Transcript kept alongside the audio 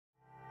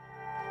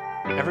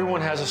Everyone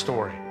has a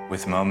story.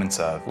 With moments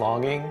of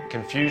Longing,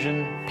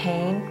 confusion,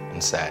 pain,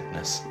 and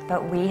sadness.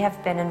 but we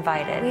have been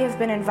invited. We have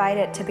been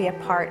invited to be a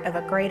part of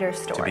a greater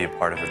story. To be a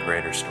part of a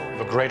greater story.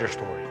 of a greater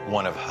story.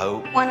 One of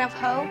hope, One of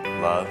hope,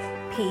 love,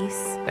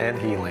 Peace. And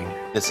healing.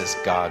 This is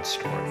God's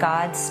story.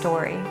 God's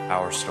story,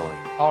 Our story.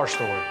 Our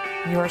story.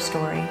 your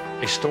story.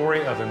 A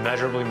story of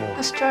immeasurably more.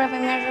 a story of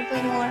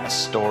immeasurably more. A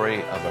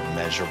story of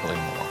immeasurably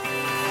more.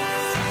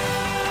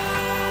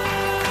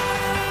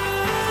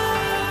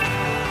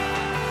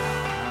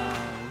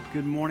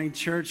 Good morning,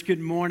 church.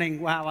 Good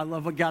morning. Wow, I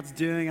love what God's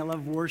doing. I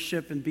love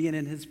worship and being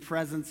in His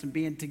presence and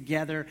being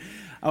together.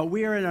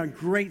 We are in a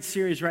great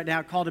series right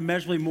now called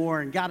Immeasurably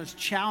More, and God is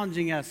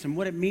challenging us and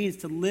what it means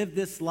to live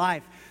this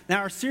life. Now,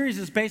 our series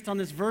is based on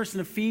this verse in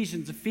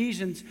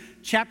Ephesians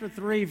chapter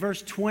 3,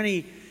 verse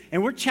 20,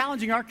 and we're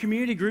challenging our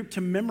community group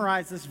to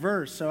memorize this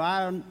verse. So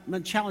I'm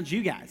going to challenge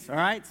you guys, all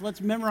right? So let's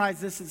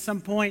memorize this at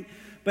some point.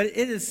 But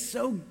it is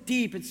so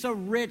deep, it's so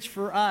rich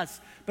for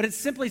us. But it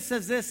simply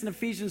says this in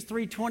Ephesians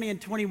 3:20 and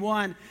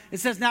 21.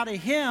 It says, now to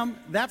Him,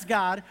 that's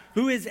God,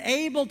 who is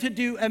able to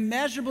do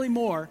immeasurably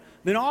more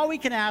than all we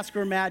can ask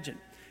or imagine.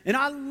 And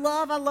I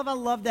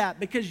love that,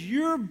 because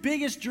your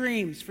biggest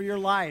dreams for your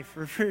life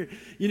or for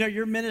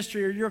your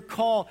ministry or your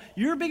call,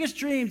 your biggest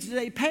dreams,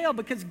 they pale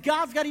because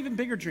God's got even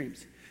bigger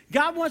dreams.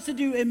 God wants to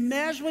do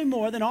immeasurably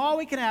more than all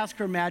we can ask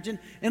or imagine.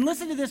 And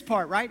listen to this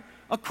part, right?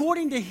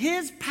 According to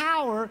His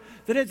power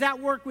that is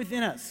at work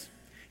within us.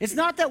 It's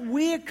not that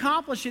we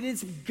accomplish it,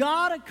 it's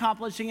God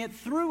accomplishing it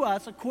through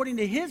us according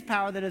to His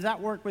power that is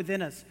at work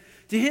within us.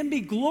 To Him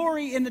be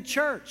glory in the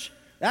church.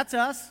 That's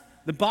us,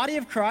 the body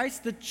of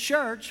Christ, the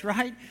church,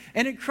 right?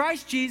 And in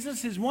Christ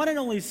Jesus, His one and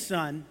only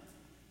Son,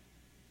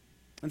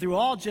 and through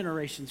all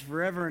generations,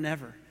 forever and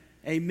ever.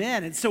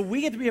 Amen. And so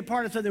we get to be a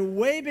part of something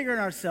way bigger than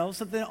ourselves,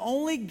 something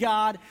only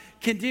God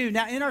can do.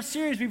 Now, in our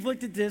series, we've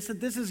looked at this, that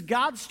this is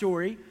God's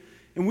story,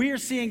 and we are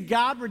seeing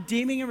God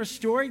redeeming and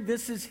restoring.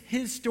 This is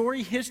His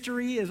story.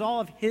 History is all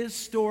of His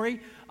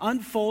story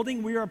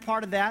unfolding. We are a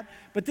part of that.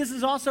 But this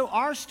is also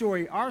our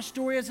story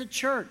as a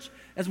church,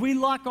 as we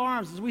lock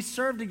arms, as we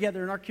serve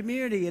together in our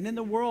community and in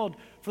the world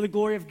for the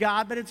glory of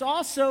God. But it's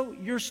also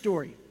your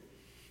story.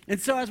 And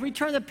so as we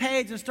turn the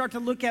page and start to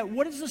look at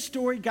what is the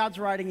story God's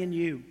writing in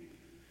you,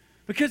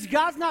 because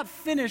God's not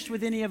finished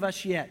with any of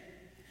us yet.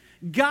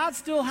 God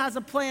still has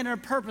a plan and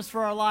a purpose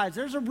for our lives.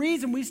 There's a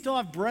reason we still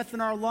have breath in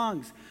our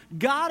lungs.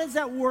 God is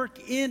at work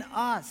in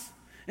us.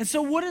 And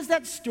so what is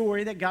that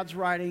story that God's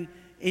writing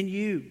in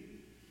you?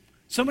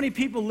 So many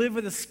people live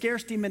with a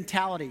scarcity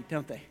mentality,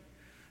 don't they?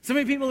 So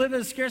many people live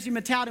with a scarcity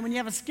mentality. When you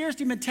have a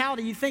scarcity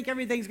mentality, you think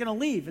everything's going to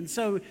leave. And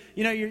so,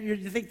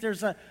 you think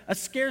there's a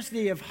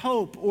scarcity of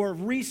hope or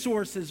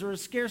resources or a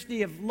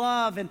scarcity of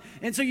love.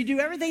 And so you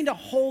do everything to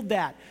hold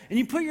that. And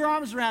you put your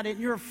arms around it and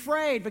you're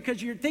afraid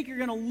because you think you're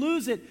going to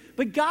lose it.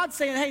 But God's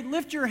saying, hey,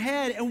 lift your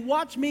head and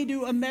watch me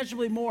do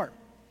immeasurably more.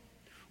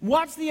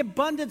 Watch the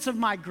abundance of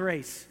my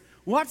grace.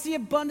 Watch the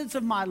abundance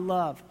of my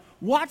love.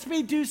 Watch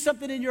me do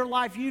something in your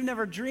life you've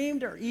never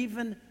dreamed or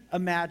even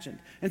imagined.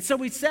 And so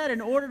we said,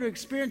 in order to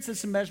experience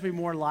this immeasurably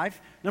more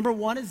life, number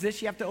one is this: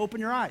 you have to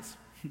open your eyes.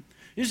 You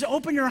just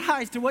open your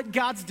eyes to what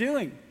God's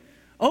doing.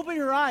 Open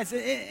your eyes.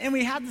 And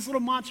we had this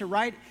little mantra,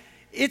 right?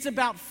 It's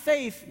about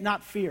faith,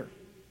 not fear.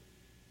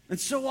 And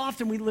so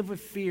often we live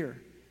with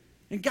fear.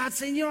 And God's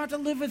saying, you don't have to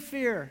live with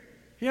fear.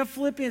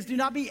 Philippians, do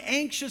not be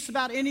anxious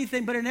about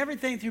anything, but in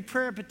everything through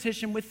prayer and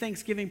petition with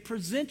thanksgiving,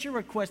 present your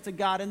request to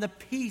God, and the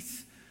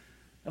peace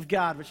of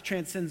God, which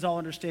transcends all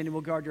understanding, will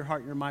guard your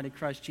heart and your mind in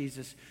Christ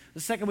Jesus. The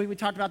second week we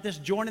talked about this,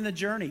 joining the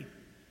journey.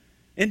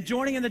 In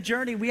joining in the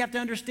journey, we have to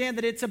understand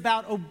that it's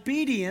about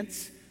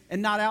obedience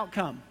and not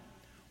outcome.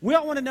 We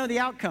all want to know the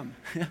outcome.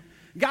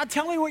 God,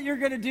 tell me what you're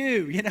going to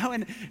do,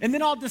 and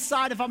then I'll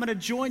decide if I'm going to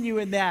join you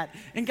in that.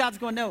 And God's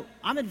going, no,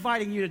 I'm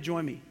inviting you to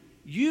join me.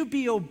 You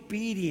be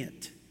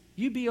obedient.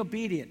 You be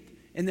obedient,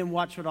 and then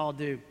watch what I'll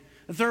do.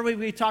 The third week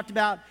we talked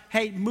about,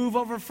 hey, move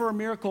over for a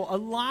miracle.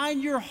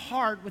 Align your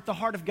heart with the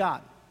heart of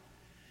God.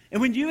 And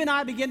when you and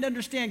I begin to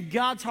understand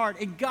God's heart,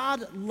 and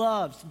God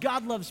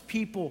loves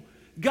people.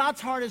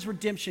 God's heart is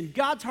redemption.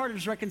 God's heart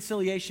is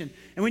reconciliation.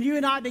 And when you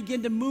and I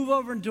begin to move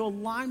over and to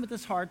align with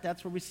His heart,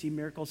 that's where we see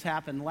miracles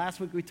happen. Last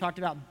week we talked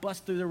about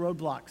bust through the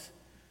roadblocks.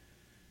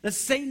 That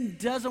Satan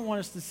doesn't want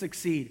us to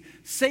succeed.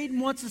 Satan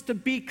wants us to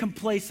be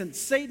complacent.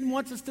 Satan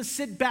wants us to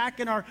sit back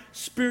in our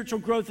spiritual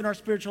growth in our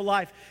spiritual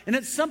life. And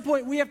at some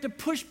point we have to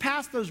push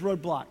past those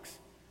roadblocks.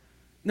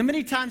 Now,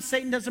 many times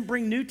Satan doesn't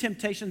bring new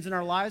temptations in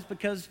our lives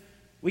because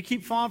we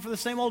keep falling for the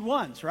same old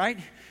ones, right?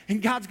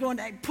 And God's going,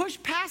 hey,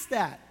 push past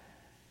that.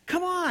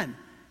 Come on.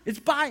 It's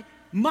by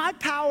my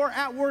power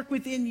at work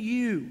within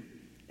you.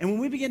 And when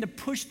we begin to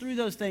push through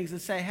those things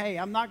and say, hey,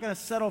 I'm not going to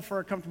settle for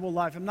a comfortable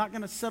life. I'm not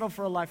going to settle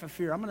for a life of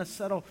fear. I'm going to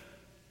settle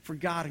for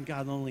God and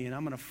God only, and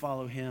I'm going to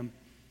follow Him.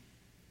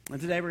 And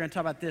today we're going to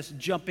talk about this: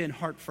 jump in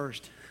heart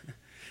first.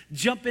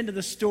 Jump into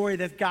the story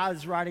that God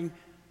is writing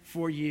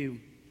for you.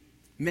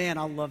 Man,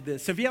 I love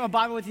this. So if you have a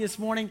Bible with you this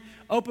morning,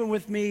 open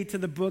with me to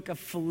the book of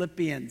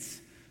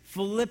Philippians.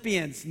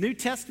 Philippians, New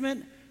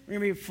Testament. We're We're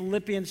going to be in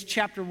Philippians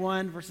chapter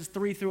 1, verses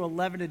 3 through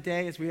 11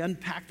 today as we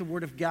unpack the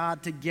Word of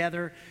God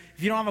together.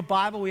 If you don't have a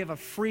Bible, we have a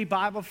free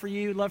Bible for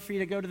you. Love for you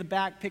to go to the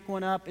back, pick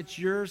one up. It's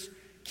yours.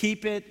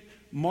 Keep it,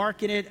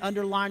 mark it,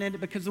 underline it,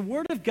 because the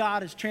Word of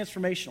God is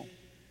transformational.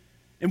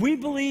 And we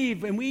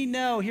believe and we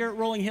know here at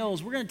Rolling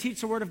Hills, we're going to teach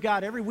the Word of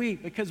God every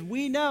week because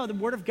we know the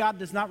Word of God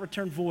does not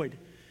return void.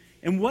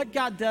 And what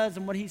God does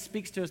and what He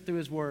speaks to us through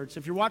His Word. So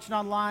if you're watching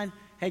online,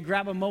 hey,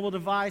 grab a mobile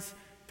device,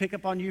 pick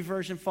up on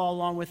YouVersion, follow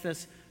along with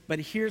us. But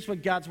here's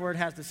what God's Word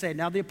has to say.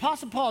 Now, the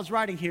Apostle Paul is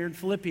writing here in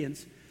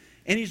Philippians,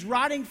 and he's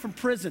writing from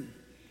prison.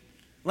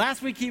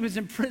 Last week he was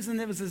in prison.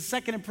 It was his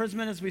second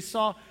imprisonment, as we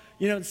saw,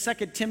 in 2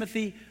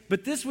 Timothy.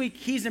 But this week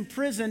he's in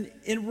prison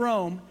in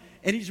Rome,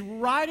 and he's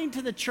writing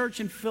to the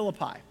church in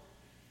Philippi.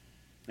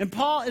 And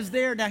Paul is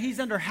there. Now, he's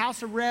under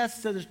house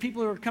arrest, so there's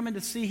people who are coming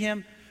to see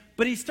him.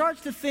 But he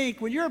starts to think,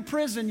 when you're in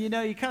prison, you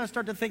kind of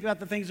start to think about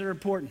the things that are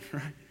important,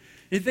 right?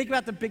 You think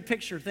about the big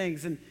picture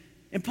things.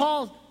 And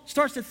Paul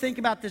starts to think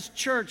about this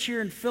church here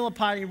in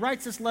Philippi, and he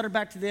writes this letter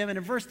back to them, and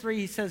in verse 3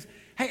 he says,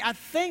 hey, I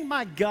thank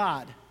my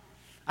God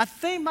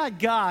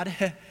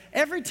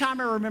every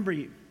time I remember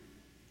you.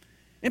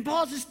 And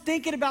Paul's just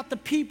thinking about the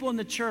people in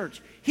the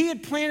church. He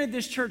had planted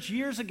this church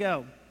years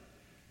ago.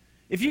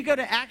 If you go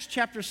to Acts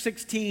chapter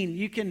 16,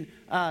 you can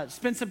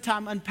spend some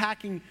time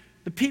unpacking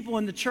the people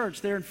in the church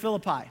there in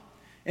Philippi.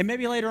 And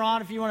maybe later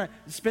on, if you want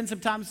to spend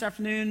some time this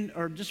afternoon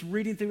or just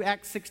reading through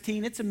Acts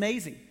 16, it's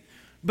amazing.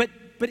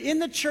 But in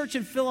the church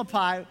in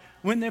Philippi,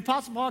 when the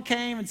Apostle Paul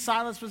came and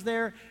Silas was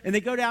there, and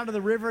they go down to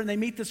the river and they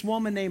meet this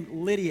woman named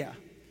Lydia.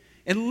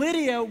 And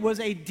Lydia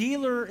was a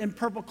dealer in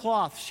purple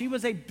cloth. She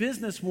was a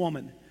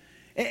businesswoman.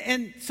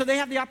 And so they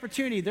have the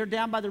opportunity. They're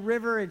down by the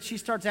river, and she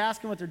starts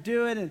asking what they're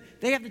doing, and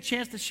they have the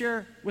chance to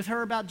share with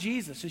her about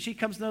Jesus. And she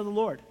comes to know the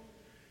Lord.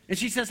 And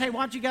she says, hey,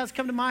 why don't you guys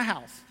come to my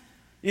house?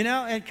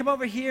 And come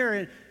over here.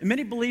 And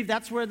many believe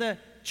that's where the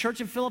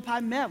church in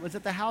Philippi met, was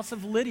at the house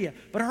of Lydia.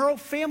 But her whole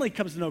family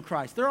comes to know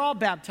Christ. They're all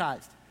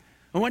baptized.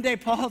 And one day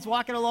Paul's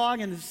walking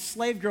along, and the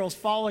slave girl's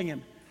following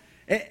him.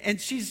 And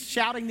she's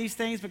shouting these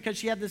things because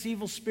she had this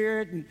evil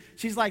spirit. And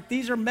she's like,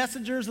 these are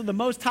messengers of the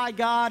Most High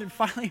God. And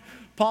finally,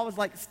 Paul was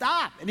like,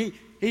 stop. And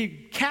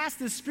he cast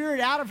this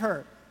spirit out of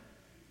her.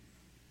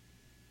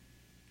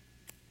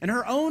 And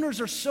her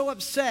owners are so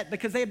upset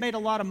because they had made a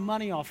lot of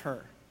money off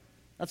her.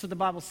 That's what the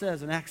Bible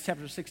says in Acts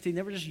chapter 16.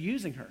 They were just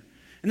using her.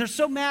 And they're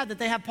so mad that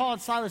they have Paul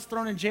and Silas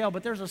thrown in jail,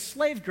 but there's a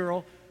slave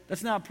girl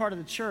that's now a part of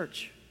the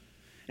church.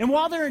 And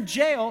while they're in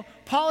jail,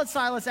 Paul and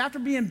Silas, after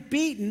being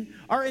beaten,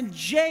 are in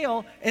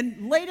jail,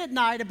 and late at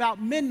night,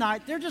 about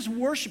midnight, they're just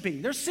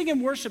worshiping. They're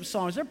singing worship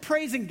songs. They're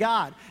praising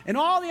God. And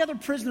all the other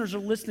prisoners are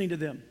listening to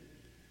them.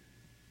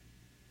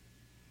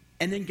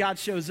 And then God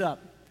shows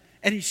up,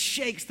 and he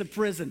shakes the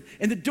prison,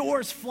 and the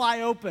doors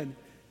fly open.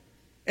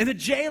 And the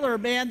jailer,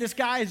 man, this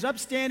guy is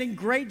upstanding,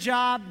 great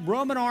job,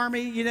 Roman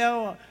army,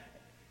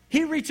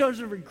 He reaches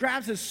over and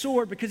grabs his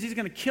sword because he's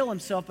going to kill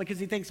himself because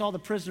he thinks all the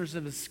prisoners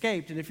have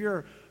escaped. And if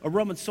you're a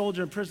Roman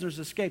soldier and prisoners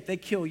escape, they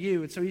kill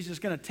you. And so he's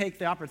just going to take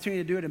the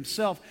opportunity to do it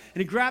himself. And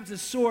he grabs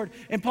his sword,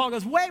 and Paul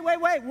goes, wait,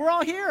 we're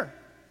all here.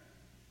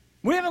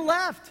 We haven't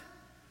left.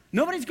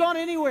 Nobody's gone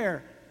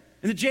anywhere.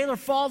 And the jailer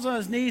falls on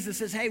his knees and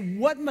says, hey,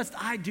 what must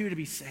I do to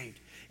be saved?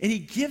 And he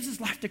gives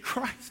his life to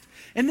Christ.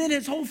 And then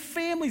his whole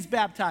family's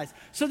baptized.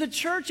 So the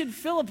church in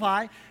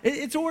Philippi,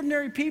 it's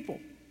ordinary people.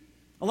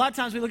 A lot of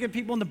times we look at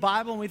people in the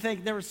Bible and we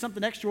think there was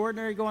something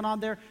extraordinary going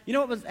on there. You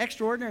know what was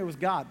extraordinary? It was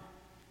God.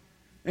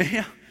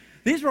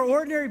 These were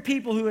ordinary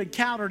people who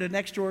encountered an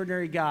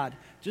extraordinary God,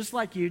 just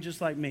like you,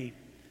 just like me.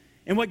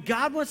 And what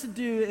God wants to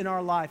do in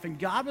our life, and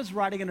God was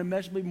writing an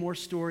immeasurably more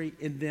story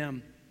in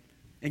them.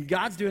 And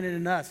God's doing it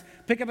in us.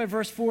 Pick up at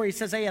verse 4. He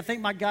says, hey, I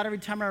thank my God every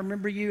time I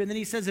remember you. And then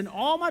he says, in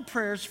all my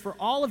prayers for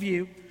all of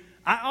you,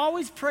 I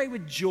always pray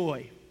with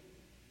joy.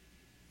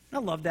 I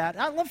love that.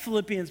 I love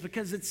Philippians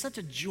because it's such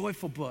a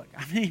joyful book.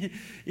 I mean,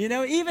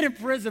 even in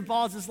prison,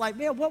 Paul's just like,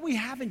 man, what we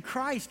have in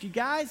Christ, you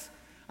guys.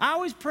 I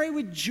always pray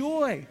with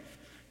joy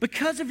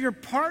because of your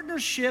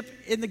partnership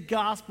in the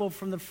gospel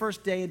from the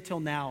first day until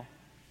now.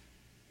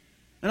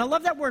 And I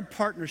love that word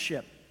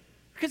partnership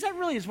because that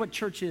really is what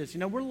church is.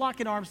 We're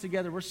locking arms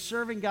together. We're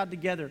serving God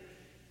together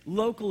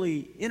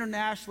locally,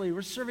 internationally.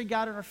 We're serving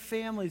God in our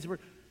families. We're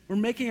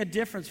making a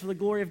difference for the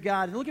glory of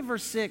God. And look at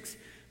verse 6.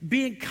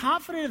 Being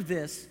confident of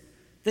this,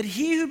 that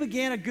he who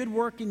began a good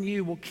work in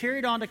you will carry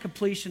it on to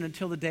completion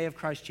until the day of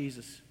Christ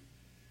Jesus.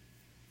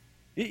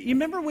 You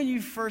remember when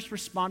you first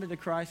responded to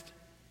Christ?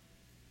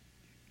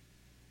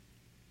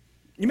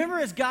 You remember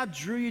as God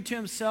drew you to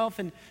himself,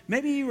 and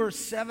maybe you were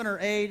 7 or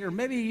 8, or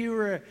maybe you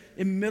were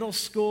in middle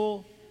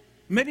school,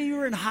 maybe you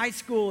were in high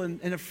school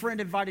and a friend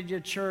invited you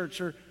to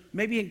church, or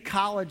maybe in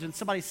college and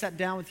somebody sat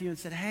down with you and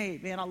said, hey,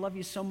 man, I love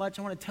you so much.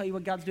 I want to tell you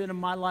what God's doing in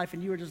my life.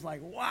 And you were just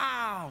like,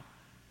 wow.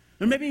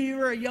 Or maybe you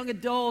were a young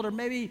adult, or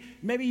maybe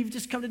you've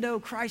just come to know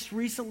Christ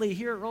recently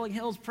here at Rolling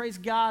Hills, praise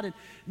God.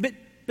 But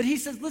he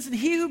says, listen,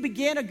 he who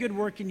began a good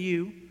work in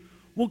you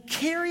will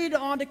carry it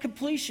on to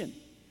completion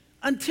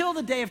until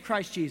the day of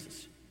Christ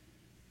Jesus,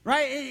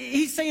 right?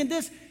 He's saying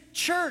this,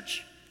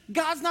 church,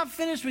 God's not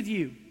finished with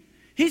you.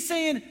 He's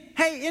saying,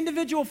 hey,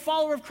 individual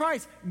follower of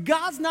Christ,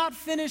 God's not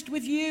finished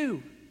with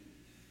you.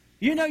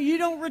 You know, you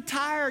don't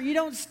retire, you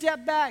don't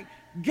step back.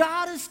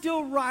 God is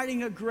still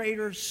writing a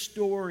greater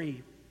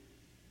story.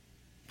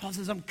 Paul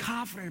says, I'm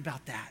confident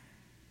about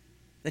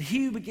that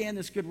he who began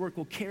this good work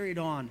will carry it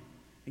on.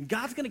 And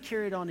God's going to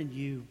carry it on in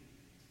you.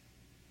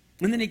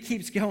 And then he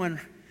keeps going.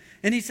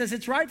 And he says,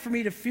 it's right for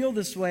me to feel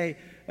this way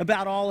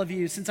about all of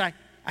you, since I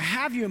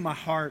have you in my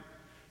heart.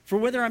 For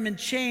whether I'm in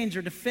chains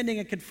or defending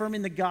and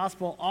confirming the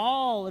gospel,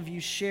 all of you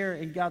share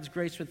in God's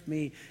grace with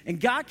me. And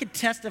God could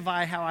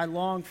testify how I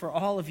long for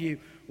all of you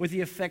with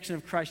the affection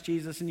of Christ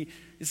Jesus. And you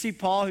see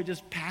Paul, who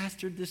just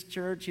pastored this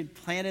church, he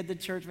planted the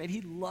church, man,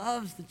 he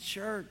loves the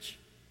church.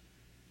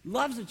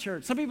 Loves the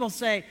church. Some people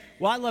say,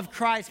 well, I love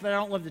Christ, but I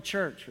don't love the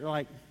church. You're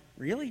like,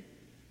 really?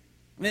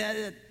 I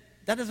mean,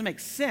 that doesn't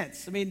make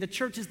sense. I mean, the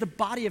church is the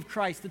body of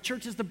Christ. The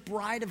church is the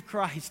bride of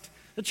Christ.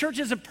 The church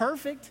isn't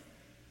perfect.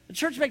 The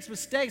church makes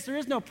mistakes. There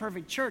is no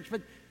perfect church,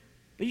 but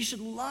you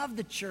should love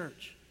the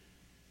church.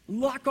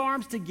 Lock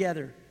arms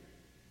together.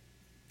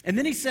 And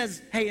then he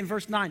says, hey, in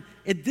verse 9,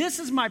 this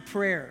is my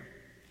prayer.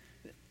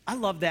 I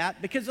love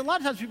that, because a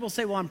lot of times people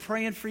say, well, I'm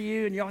praying for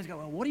you, and you always go,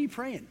 well, what are you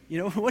praying? You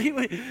know,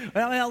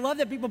 I love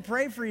that people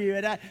pray for you,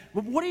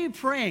 but what are you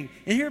praying?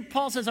 And here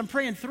Paul says, I'm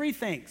praying three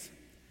things.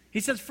 He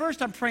says,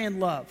 first, I'm praying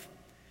love.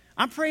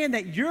 I'm praying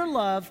that your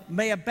love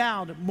may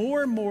abound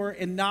more and more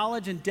in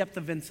knowledge and depth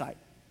of insight.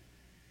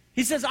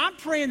 He says, I'm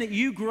praying that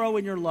you grow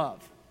in your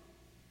love.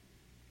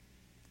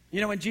 You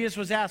know, when Jesus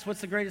was asked,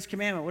 what's the greatest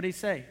commandment? What did he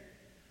say?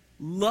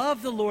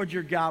 Love the Lord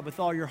your God with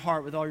all your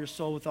heart, with all your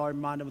soul, with all your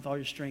mind, and with all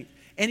your strength.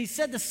 And he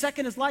said the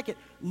second is like it.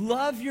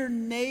 Love your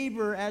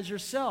neighbor as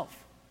yourself.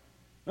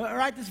 All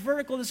right, this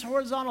vertical, this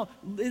horizontal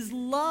is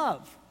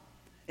love.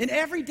 And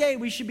every day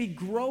we should be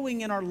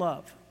growing in our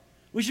love.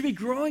 We should be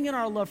growing in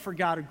our love for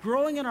God, or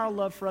growing in our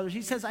love for others.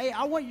 He says, hey,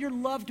 I want your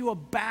love to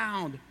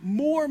abound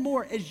more and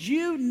more. As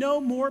you know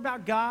more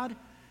about God,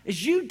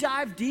 as you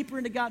dive deeper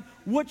into God,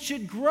 what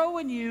should grow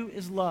in you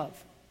is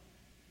love.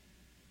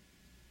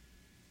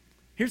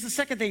 Here's the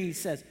second thing he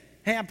says.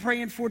 Hey, I'm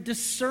praying for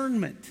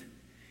discernment.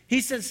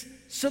 He says,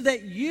 so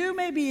that you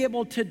may be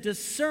able to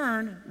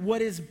discern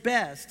what is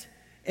best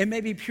and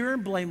may be pure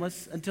and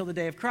blameless until the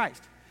day of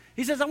Christ.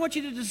 He says, I want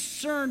you to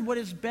discern what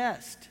is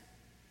best.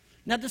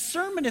 Now,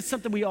 discernment is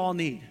something we all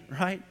need,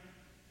 right?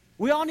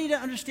 We all need to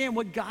understand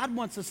what God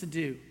wants us to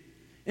do.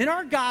 And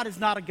our God is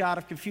not a God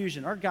of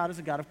confusion. Our God is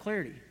a God of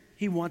clarity.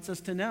 He wants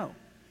us to know.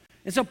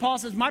 And so Paul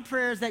says, my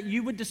prayer is that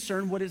you would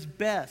discern what is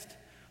best.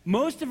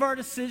 Most of our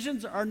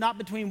decisions are not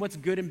between what's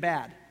good and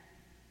bad,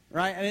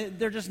 right? I mean,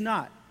 they're just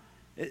not.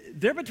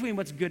 They're between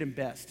what's good and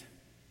best.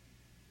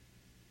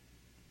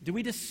 Do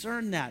we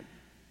discern that?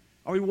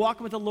 Are we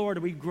walking with the Lord?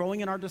 Are we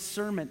growing in our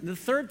discernment? And the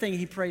third thing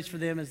he prays for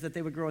them is that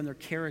they would grow in their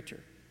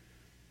character,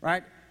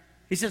 right?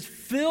 He says,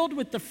 filled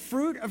with the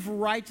fruit of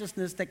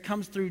righteousness that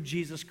comes through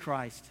Jesus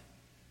Christ.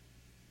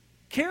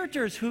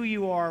 Character is who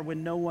you are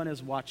when no one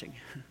is watching.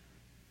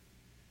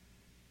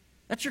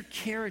 That's your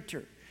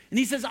character. And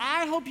he says,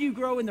 I hope you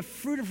grow in the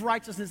fruit of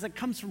righteousness that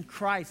comes from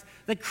Christ,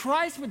 that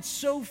Christ would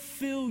so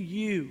fill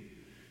you,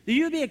 that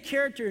you would be a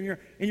character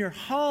in your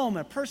home,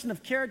 a person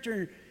of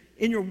character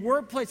in your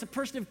workplace, a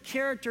person of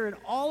character in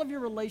all of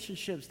your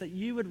relationships, that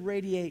you would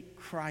radiate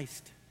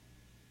Christ.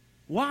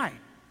 Why?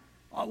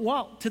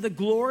 Well, to the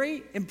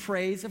glory and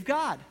praise of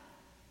God.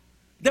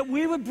 That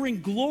we would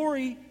bring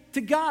glory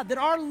to God, that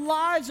our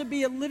lives would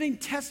be a living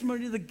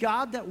testimony to the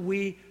God that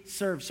we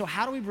serve. So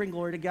how do we bring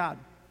glory to God?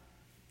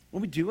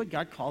 Well, we do what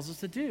God calls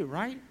us to do,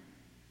 right?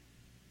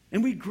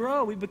 And we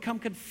grow, we become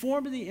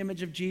conformed to the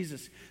image of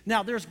Jesus.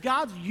 Now, there's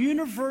God's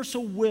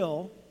universal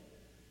will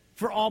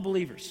for all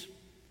believers.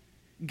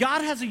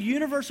 God has a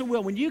universal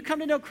will. When you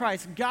come to know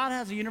Christ, God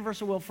has a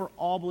universal will for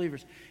all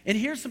believers. And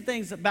here's some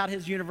things about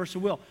his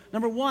universal will.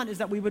 Number one is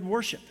that we would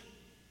worship.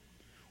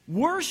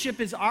 Worship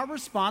is our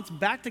response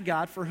back to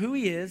God for who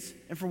he is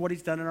and for what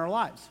he's done in our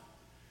lives.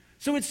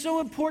 So it's so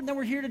important that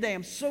we're here today.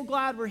 I'm so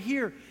glad we're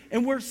here.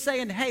 And we're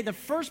saying, hey, the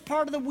first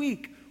part of the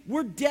week,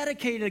 we're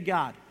dedicated to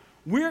God.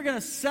 We're going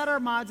to set our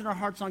minds and our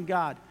hearts on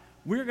God.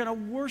 We're going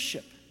to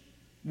worship.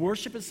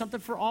 Worship is something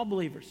for all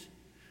believers.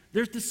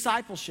 There's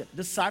discipleship.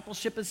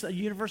 Discipleship is a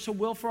universal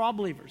will for all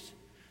believers.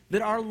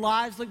 That our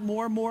lives look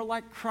more and more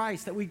like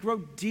Christ, that we grow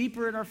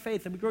deeper in our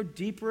faith, that we grow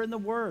deeper in the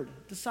Word.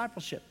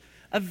 Discipleship.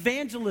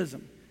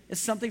 Evangelism is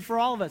something for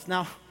all of us.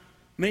 Now,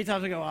 many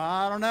times I go,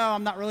 I don't know,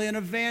 I'm not really an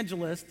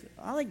evangelist.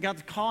 I think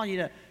God's calling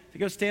you to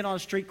go stand on a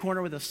street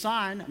corner with a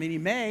sign. I mean, he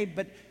may,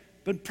 but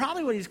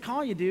probably what he's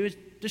calling you to do is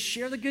to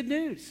share the good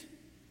news.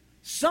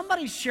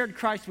 Somebody shared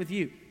Christ with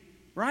you,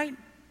 right?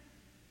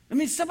 I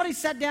mean, somebody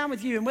sat down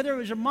with you, and whether it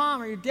was your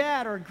mom or your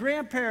dad or a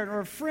grandparent or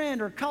a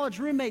friend or a college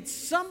roommate,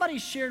 somebody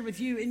shared with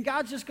you, and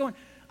God's just going,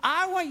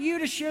 I want you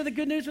to share the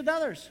good news with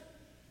others.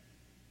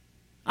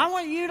 I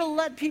want you to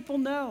let people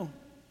know.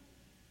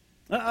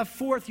 A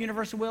fourth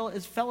universal will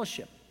is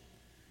fellowship.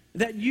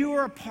 That you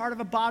are a part of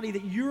a body,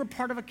 that you're a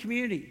part of a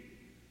community.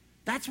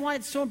 That's why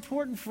it's so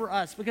important for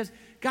us, because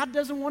God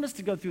doesn't want us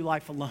to go through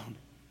life alone.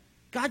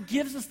 God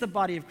gives us the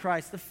body of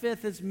Christ. The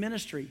fifth is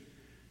ministry.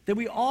 That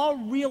we all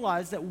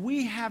realize that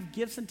we have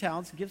gifts and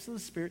talents, gifts of the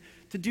Spirit,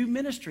 to do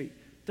ministry,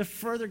 to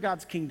further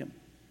God's kingdom.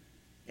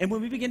 And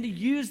when we begin to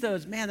use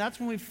those, man, that's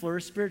when we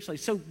flourish spiritually.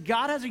 So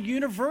God has a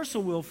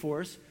universal will for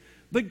us,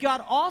 but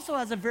God also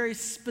has a very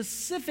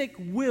specific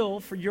will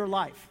for your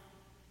life.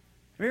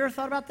 Have you ever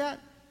thought about that?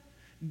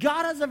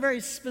 God has a very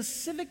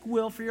specific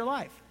will for your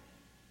life.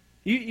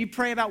 You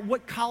pray about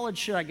what college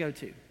should I go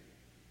to,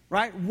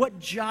 right? What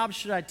job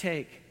should I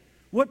take?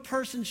 What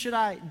person should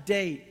I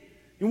date?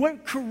 And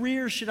what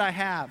career should I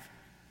have?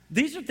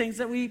 These are things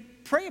that we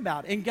pray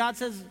about. And God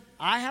says,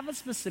 I have a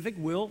specific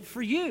will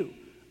for you.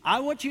 I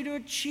want you to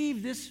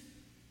achieve this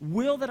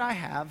will that I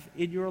have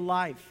in your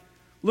life.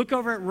 Look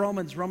over at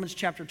Romans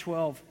chapter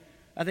 12.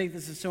 I think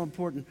this is so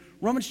important.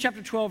 Romans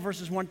chapter 12,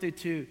 verses 1 through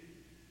 2.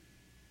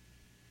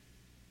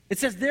 It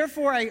says,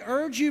 therefore, I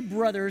urge you,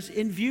 brothers,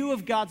 in view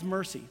of God's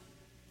mercy.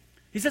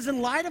 He says,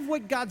 in light of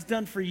what God's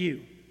done for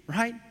you,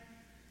 right?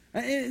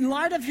 In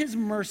light of his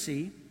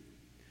mercy,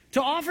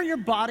 to offer your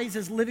bodies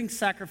as living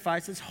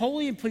sacrifices,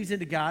 holy and pleasing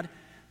to God,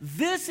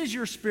 this is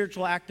your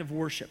spiritual act of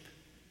worship.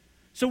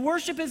 So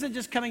worship isn't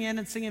just coming in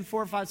and singing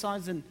 4 or 5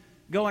 songs and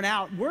going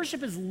out.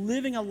 Worship is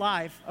living a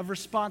life of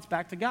response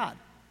back to God,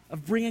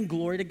 of bringing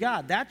glory to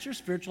God. That's your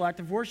spiritual act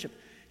of worship.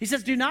 He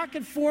says, do not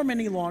conform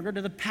any longer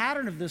to the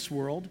pattern of this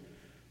world,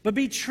 but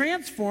be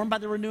transformed by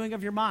the renewing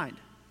of your mind.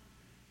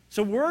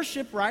 So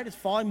worship, right, is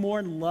falling more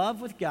in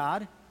love with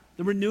God,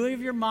 the renewing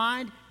of your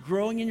mind,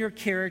 growing in your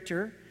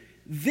character.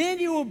 Then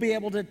you will be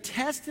able to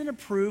test and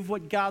approve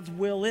what God's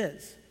will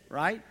is,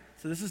 right?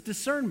 So this is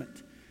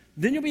discernment.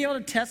 Then you'll be able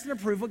to test and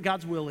approve what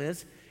God's will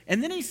is.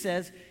 And then he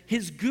says,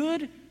 his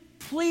good,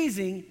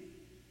 pleasing,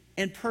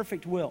 and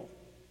perfect will.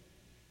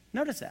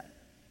 Notice that.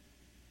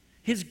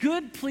 His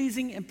good,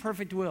 pleasing, and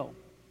perfect will.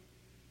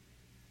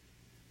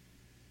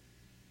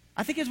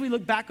 I think as we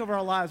look back over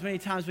our lives, many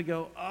times we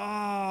go,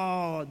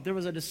 oh, there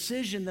was a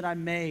decision that I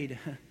made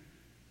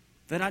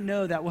that I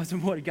know that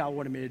wasn't what God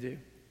wanted me to do.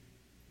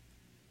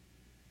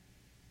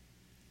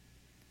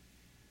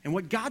 And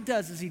what God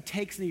does is he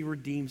takes and he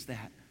redeems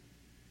that.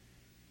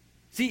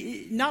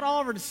 See, not all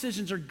of our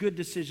decisions are good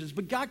decisions,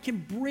 but God can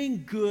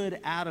bring good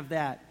out of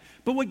that.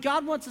 But what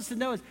God wants us to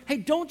know is, hey,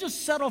 don't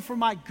just settle for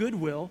my good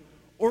will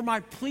or my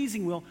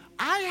pleasing will.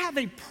 I have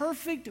a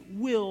perfect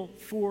will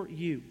for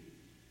you.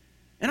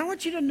 And I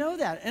want you to know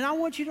that. And I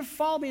want you to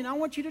follow me. And I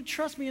want you to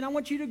trust me. And I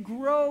want you to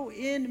grow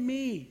in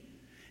me.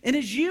 And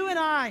as you and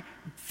I,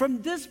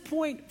 from this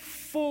point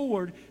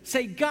forward,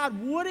 say, God,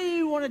 what do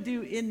you want to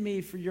do in me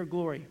for your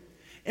glory?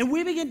 And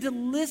we begin to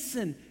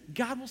listen,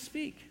 God will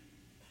speak.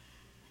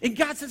 And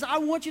God says, I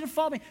want you to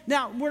follow me.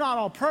 Now, we're not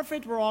all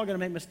perfect. We're all going to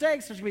make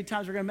mistakes. There's going to be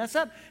times we're going to mess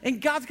up.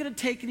 And God's going to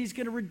take and he's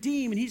going to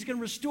redeem and he's going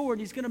to restore and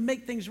he's going to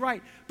make things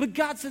right. But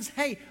God says,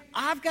 hey,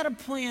 I've got a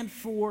plan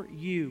for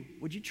you.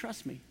 Would you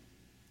trust me?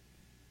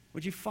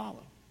 Would you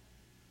follow?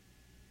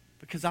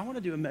 Because I want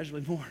to do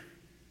immeasurably more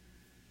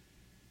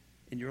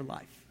in your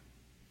life.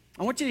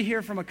 I want you to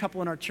hear from a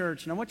couple in our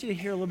church, and I want you to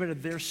hear a little bit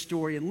of their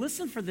story. And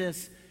listen for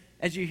this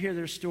as you hear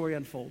their story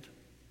unfold.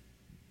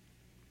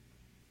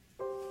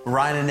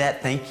 Ryan and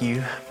Annette, thank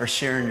you for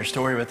sharing your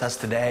story with us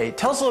today.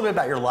 Tell us a little bit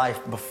about your life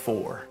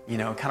before,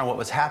 kind of what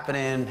was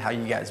happening, how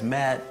you guys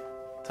met.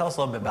 Tell us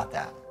a little bit about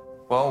that.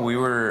 Well, we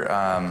were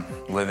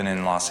living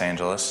in Los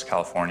Angeles,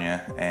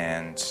 California,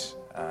 and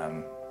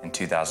in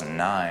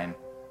 2009,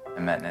 I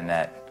met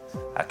Annette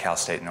at Cal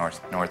State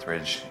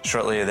Northridge.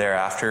 Shortly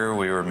thereafter,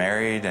 we were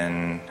married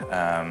and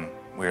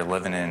we were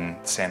living in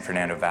San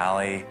Fernando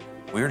Valley.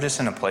 We were just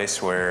in a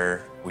place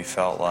where we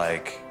felt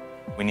like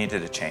we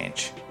needed a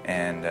change,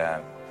 and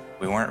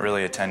we weren't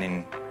really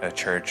attending a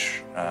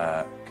church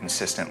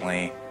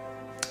consistently.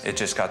 It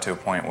just got to a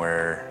point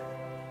where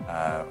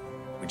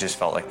we just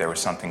felt like there was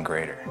something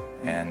greater,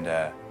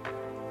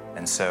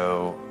 and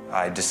so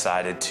I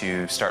decided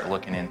to start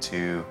looking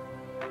into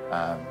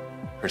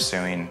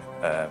pursuing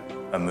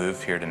a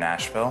move here to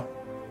Nashville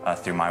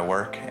through my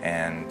work,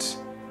 and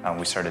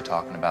we started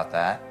talking about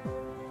that.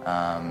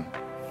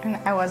 And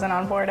I wasn't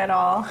on board at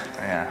all.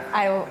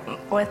 Yeah.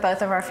 With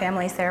both of our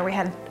families there, we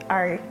had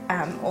our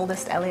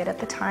oldest Elliot at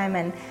the time,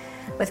 and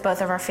with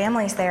both of our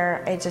families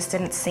there, it just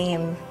didn't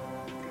seem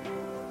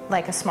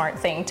like a smart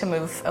thing to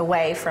move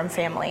away from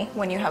family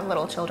when you have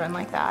little children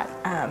like that,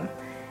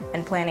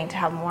 and planning to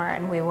have more.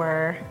 And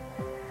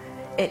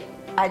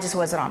I just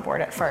wasn't on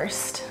board at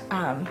first.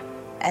 And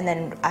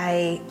then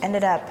I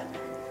ended up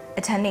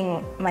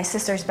attending my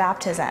sister's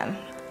baptism.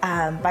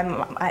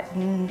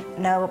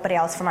 Nobody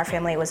else from our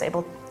family was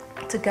able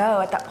to go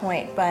at that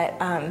point, but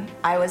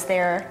I was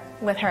there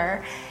with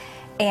her,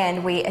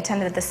 and we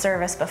attended the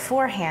service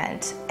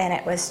beforehand, and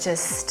it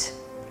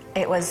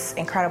was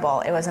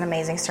incredible. It was an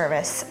amazing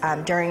service.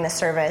 During the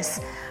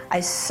service, I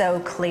so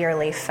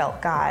clearly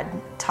felt God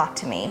talk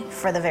to me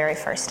for the very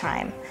first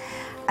time.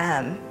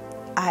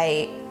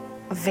 I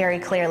very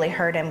clearly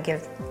heard him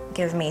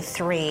give me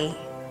 3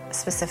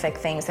 specific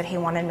things that he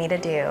wanted me to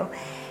do,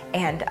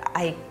 and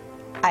I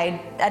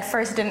I at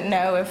first didn't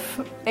know if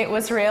it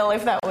was real,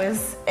 if that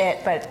was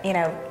it, but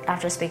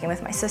after speaking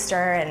with my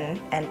sister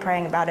and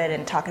praying about it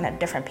and talking to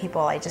different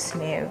people, I just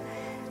knew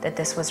that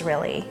this was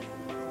really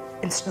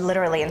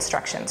literally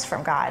instructions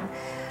from God.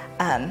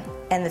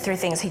 And the 3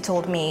 things he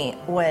told me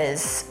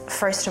was,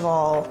 first of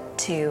all,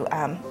 to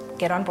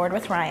get on board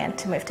with Ryan,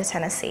 to move to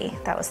Tennessee.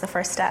 That was the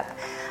first step.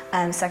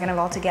 Second of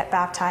all, to get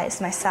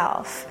baptized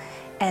myself.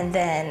 And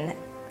then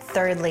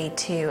thirdly,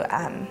 to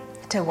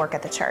work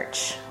at the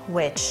church,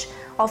 which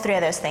all 3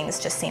 of those things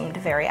just seemed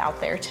very out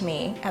there to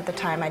me. At the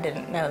time, I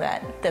didn't know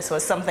that this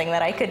was something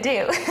that I could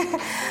do.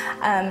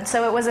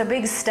 So it was a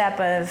big step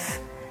of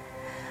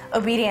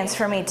obedience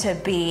for me to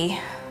be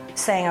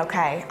saying,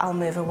 okay, I'll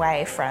move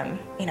away from,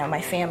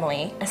 my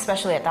family,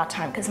 especially at that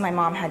time, because my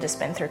mom had just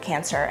been through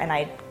cancer, and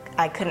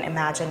I couldn't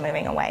imagine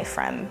moving away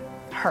from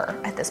her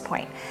at this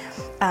point.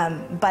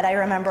 But I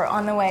remember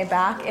on the way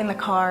back in the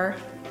car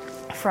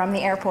from the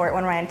airport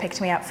when Ryan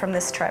picked me up from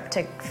this trip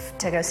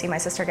to go see my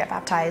sister get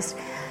baptized,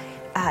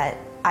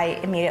 I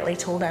immediately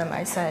told him,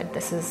 I said,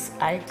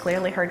 I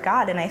clearly heard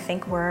God, and I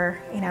think we're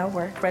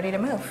ready to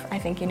move. I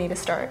think you need to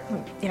start,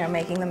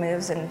 making the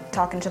moves and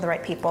talking to the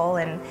right people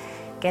and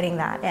getting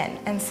that in.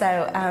 And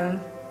so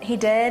he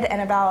did,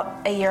 and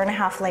about 1.5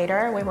 years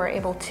later, we were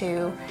able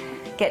to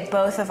get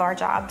both of our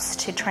jobs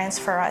to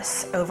transfer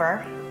us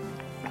over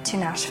to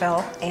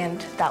Nashville,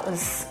 and that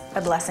was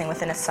a blessing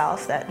within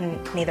itself that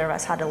neither of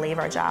us had to leave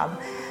our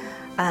job.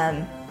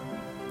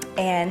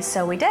 And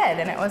so we did,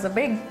 and it was a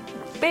big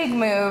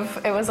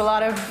move. It was a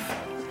lot of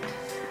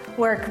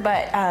work,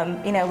 but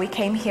we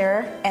came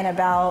here, and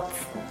about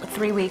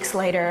 3 weeks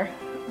later,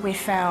 we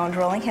found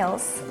Rolling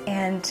Hills,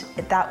 and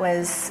that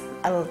was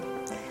a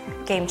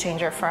game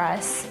changer for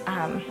us.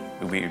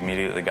 We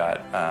immediately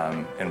got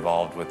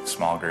involved with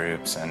small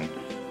groups, and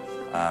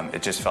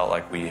it just felt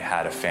like we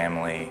had a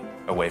family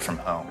away from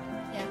home.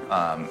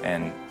 Yeah.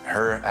 And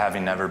her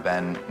having never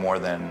been more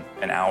than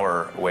an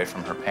hour away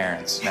from her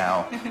parents,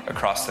 now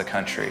across the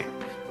country,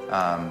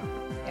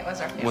 it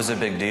was our family. Was a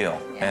big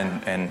deal. Yeah.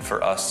 And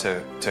for us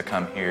to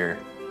come here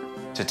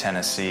to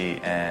Tennessee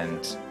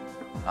and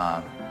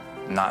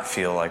not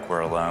feel like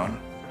we're alone,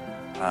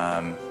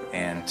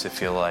 and to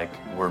feel like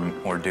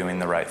we're doing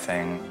the right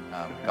thing.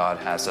 God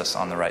has us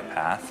on the right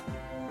path,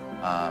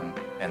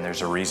 and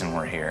there's a reason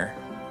we're here.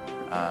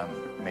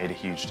 Made a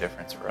huge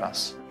difference for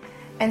us.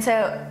 And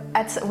so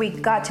we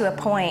got to a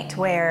point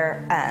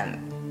where,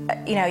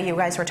 you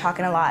guys were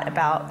talking a lot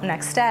about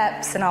next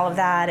steps and all of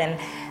that, and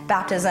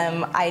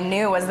baptism I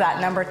knew was that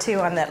number 2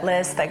 on that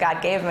list that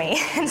God gave me.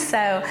 And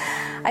so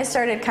I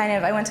started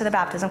I went to the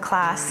baptism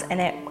class,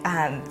 and it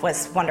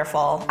was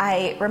wonderful.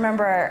 I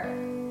remember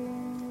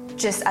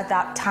just at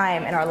that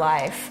time in our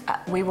life,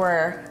 we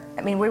were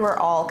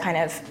all kind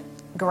of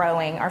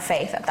growing our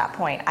faith at that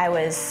point.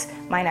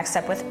 My next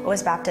step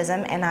was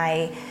baptism, and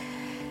I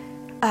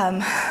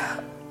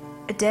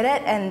did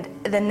it, and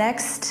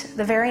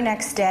the very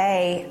next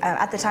day,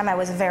 at the time I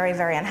was very,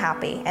 very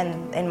unhappy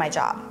in my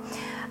job.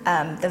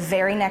 The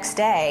very next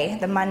day,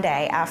 the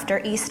Monday after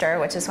Easter,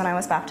 which is when I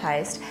was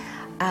baptized,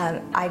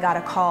 I got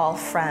a call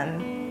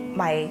from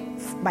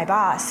my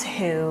boss,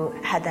 who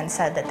had then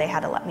said that they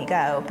had to let me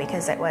go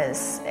because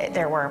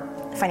there were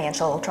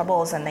financial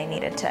troubles and they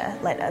needed to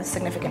let a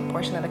significant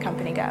portion of the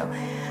company go.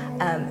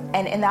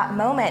 And in that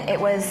moment,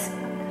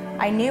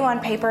 I knew on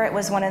paper it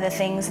was one of the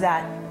things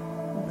that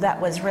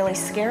was really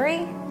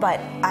scary, but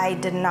I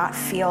did not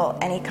feel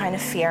any kind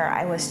of fear.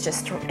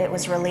 It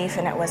was relief,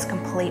 and it was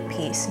complete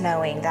peace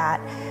knowing that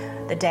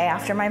the day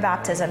after my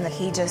baptism that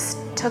he just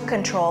took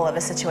control of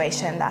a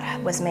situation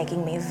that was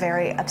making me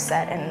very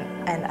upset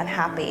and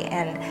unhappy.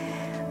 And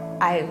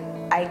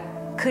I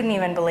couldn't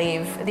even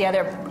believe. The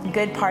other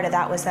good part of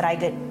that was that I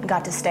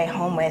got to stay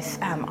home with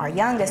our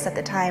youngest at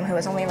the time, who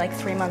was only like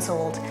 3 months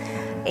old,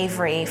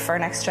 Avery, for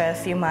an extra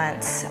few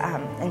months,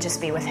 and just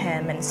be with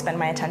him and spend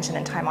my attention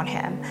and time on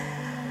him.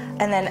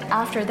 And then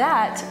after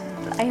that,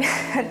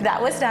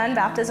 that was done,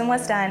 baptism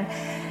was done.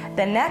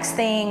 The next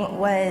thing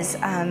was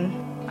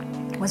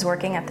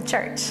working at the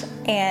church,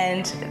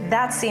 and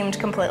that seemed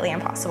completely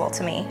impossible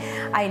to me.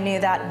 I knew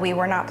that we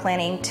were not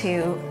planning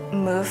to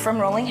move from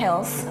Rolling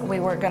Hills.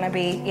 We were going to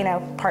be,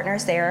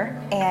 partners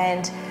there,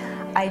 and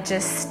I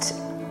just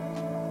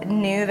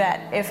knew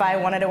that if I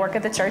wanted to work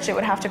at the church, it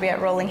would have to be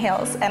at Rolling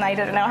Hills, and I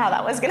didn't know how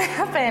that was going to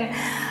happen.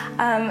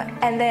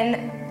 And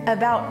then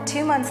about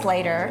 2 months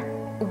later,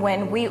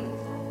 when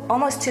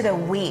almost to the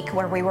week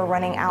where we were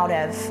running out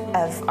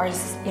of our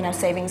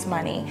savings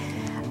money,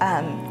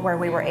 where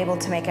we were able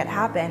to make it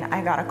happen,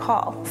 I got a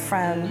call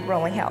from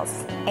Rolling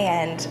Hills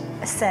and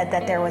said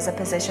that there was a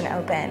position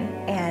open,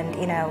 and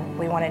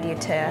we wanted you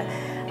to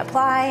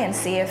apply and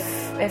see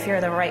if you're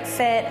the right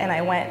fit. And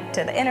I went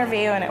to the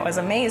interview, and it was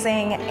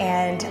amazing,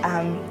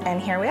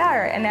 and here we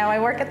are, and now I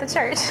work at the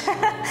church.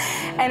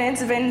 And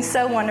it's been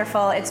so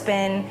wonderful. It's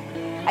been,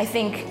 I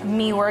think,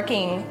 me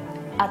working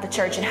at the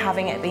church and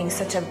having it being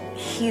such a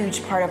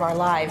huge part of our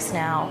lives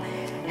now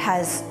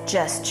has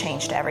just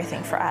changed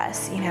everything for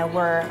us. You know,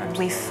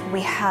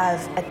 we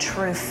have a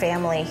true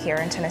family here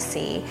in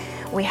Tennessee.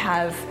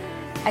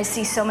 I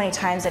see so many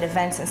times at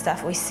events and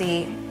stuff, we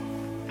see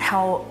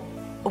how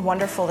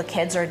wonderful the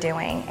kids are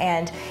doing.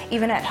 And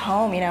even at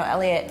home, you know,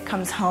 Elliot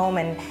comes home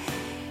and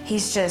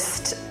he's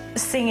just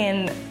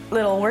singing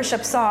little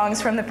worship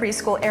songs from the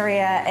preschool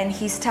area, and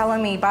he's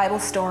telling me Bible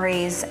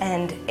stories,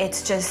 and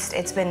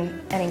it's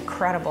been an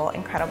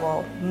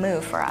incredible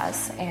move for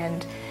us.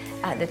 And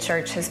the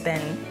church has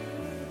been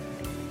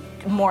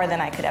more than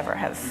I could ever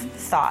have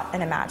thought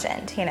and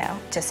imagined, you know,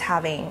 just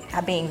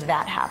being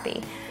that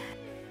happy.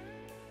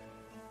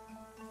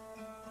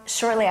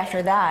 Shortly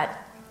after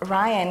that,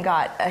 Ryan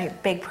got a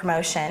big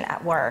promotion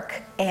at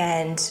work,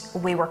 and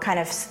we were kind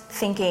of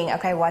thinking,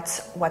 okay,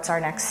 what's our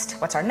next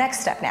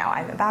step now?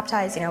 I've been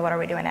baptized, you know, what are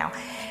we doing now?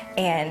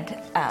 And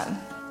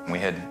we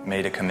had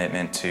made a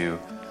commitment to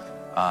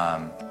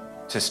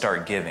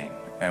start giving,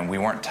 and we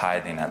weren't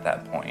tithing at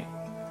that point,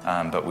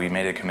 but we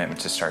made a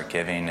commitment to start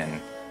giving,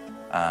 and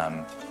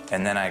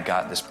then I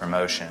got this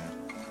promotion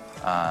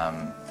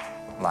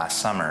last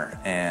summer,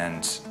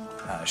 and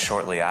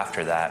shortly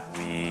after that,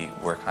 we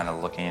were kind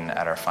of looking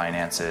at our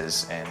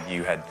finances, and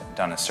you had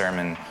done a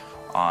sermon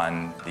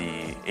on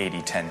the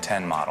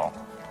 80-10-10 model.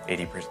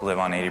 Live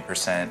on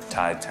 80%,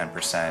 tithe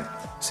 10%,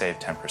 save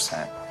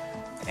 10%.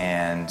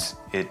 And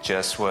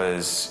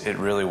it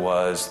really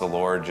was the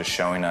Lord just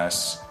showing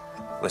us,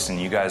 listen,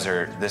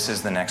 this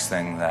is the next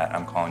thing that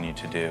I'm calling you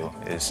to do,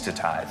 is to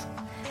tithe.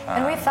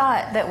 And we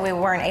thought that we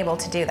weren't able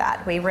to do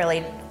that. We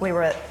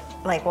were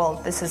like, well,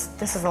 this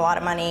is a lot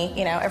of money,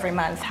 you know, every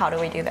month. How do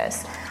we do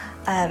this?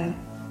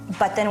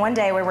 But then one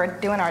day we were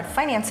doing our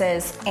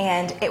finances,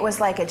 and it was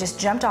like it just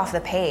jumped off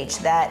the page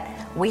that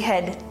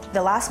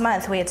the last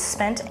month we had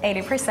spent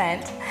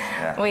 80%.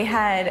 Yeah.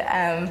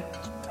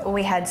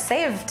 We had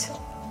saved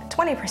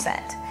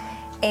 20%.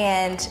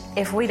 And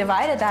if we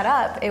divided that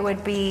up, it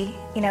would be,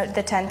 you know,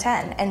 the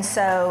 10-10. And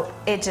so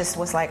it just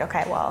was like,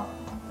 okay, well,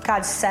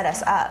 God set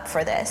us up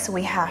for this.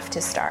 We have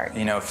to start.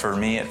 You know, for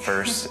me at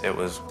first, it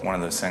was one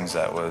of those things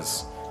that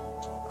was,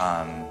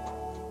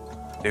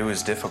 it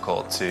was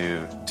difficult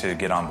to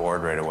get on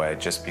board right away,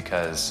 just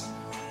because,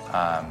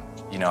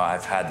 you know,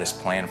 I've had this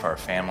plan for our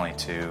family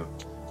to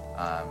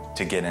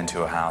get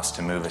into a house,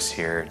 to move us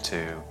here,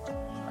 to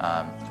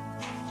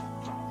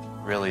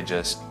really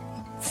just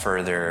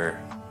further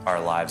our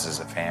lives as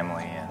a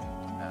family. And,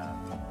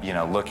 you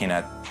know, looking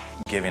at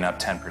giving up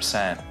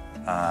 10%,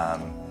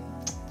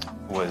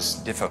 was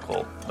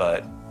difficult,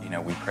 but, you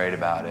know, we prayed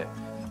about it,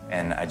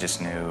 and I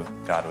just knew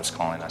God was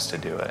calling us to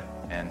do it.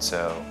 And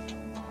so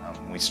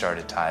we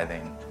started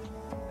tithing,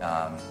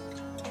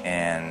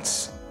 and,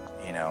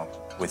 you know,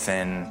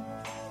 within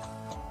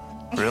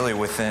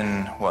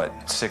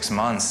 6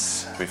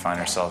 months, we find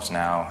ourselves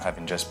now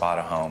having just bought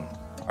a home,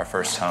 our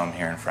first home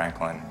here in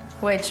Franklin.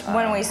 Which,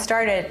 when we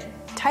started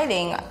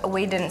tithing,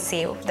 we didn't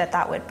see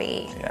that would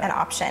be an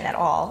option at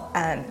all.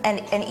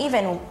 And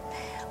even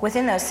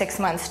within those 6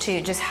 months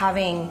too, just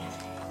having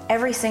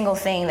every single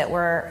thing that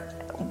we're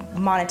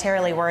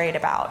monetarily worried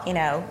about, you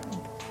know,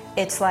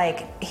 it's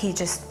like he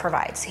just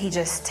provides. He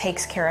just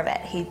takes care of it.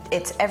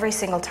 It's every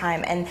single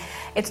time. And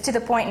it's to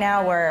the point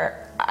now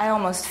where I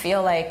almost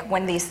feel like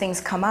when these things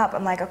come up,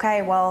 I'm like,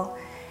 okay, well,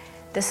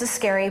 this is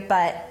scary,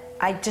 but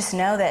I just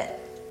know that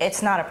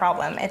it's not a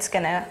problem. It's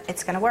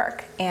gonna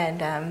work.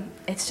 And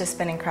it's just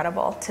been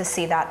incredible to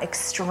see that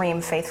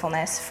extreme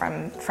faithfulness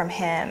from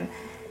him.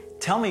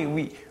 Tell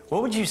me,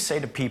 what would you say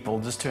to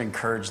people just to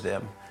encourage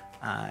them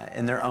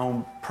in their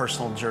own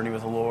personal journey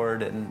with the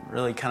Lord, and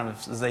really kind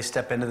of as they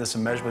step into this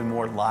immeasurably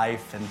more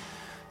life, and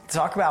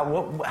talk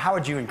about how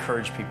would you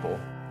encourage people?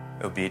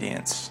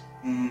 Obedience.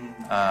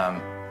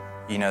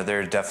 You know, there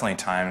are definitely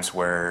times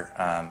where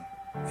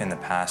in the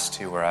past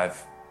too, where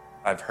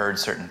I've heard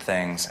certain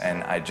things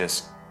and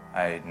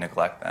I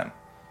neglect them,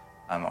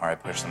 or I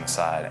push them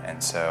aside.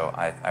 And so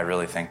I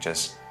really think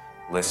just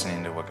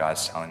listening to what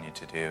God's telling you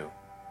to do,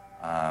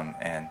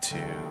 and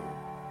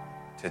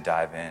to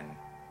dive in.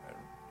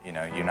 You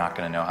know, you're not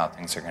going to know how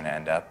things are going to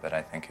end up, but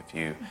I think if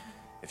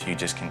you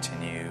just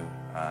continue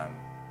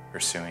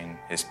pursuing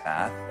His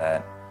path,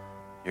 that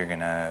you're going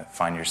to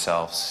find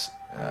yourselves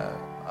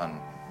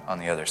on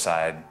the other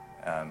side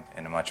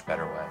in a much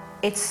better way.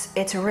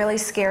 It's really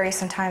scary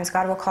sometimes.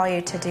 God will call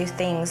you to do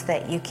things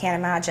that you can't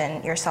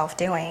imagine yourself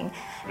doing,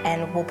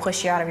 and will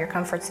push you out of your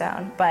comfort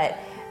zone. But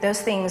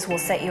those things will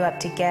set you up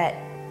to get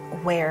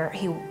where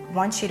He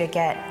wants you to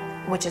get,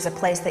 which is a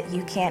place that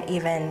you can't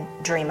even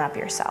dream up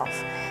yourself.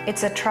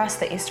 It's a trust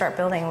that you start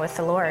building with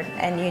the Lord,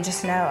 and you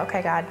just know,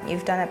 okay, God,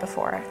 you've done it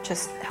before.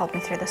 Just help me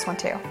through this one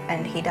too.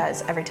 And He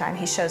does every time.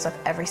 He shows up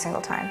every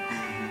single time.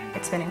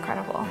 It's been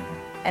incredible.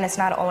 And it's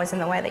not always in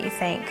the way that you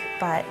think,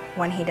 but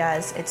when He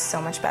does, it's so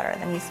much better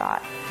than you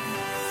thought.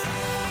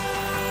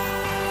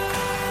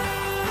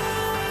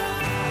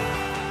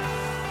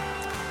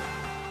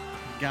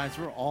 Guys,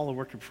 we're all a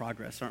work in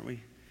progress, aren't we?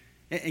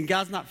 And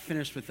God's not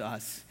finished with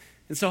us.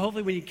 And so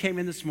hopefully when you came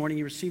in this morning,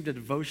 you received a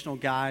devotional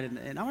guide.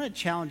 And I want to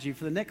challenge you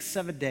for the next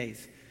 7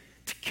 days.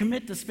 to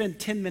commit to spend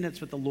 10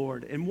 minutes with the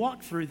Lord and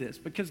walk through this,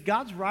 because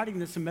God's writing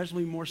this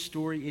immeasurably more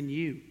story in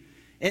you.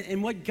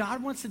 And what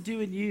God wants to do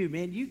in you,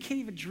 man, you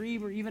can't even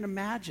dream or even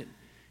imagine.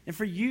 And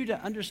for you to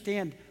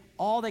understand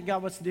all that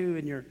God wants to do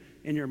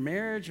in your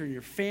marriage or in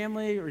your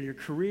family or in your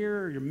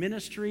career or your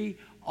ministry,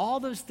 all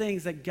those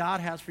things that God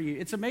has for you.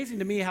 It's amazing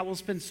to me how we'll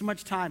spend so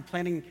much time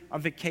planning a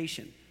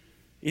vacation,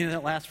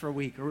 that lasts for a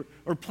week,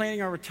 or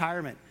planning our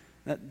retirement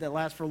that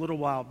lasts for a little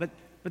while. But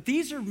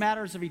these are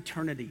matters of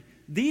eternity.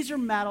 These are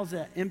matters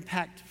that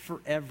impact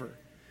forever.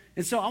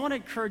 And so I want to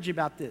encourage you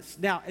about this.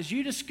 Now, as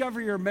you discover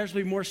your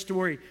immeasurably more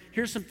story,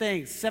 here's some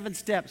things, 7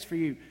 steps for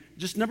you.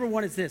 Just number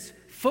 1 is this: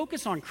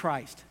 focus on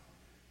Christ,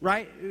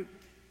 right?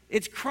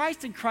 It's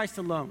Christ and Christ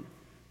alone.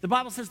 The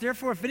Bible says,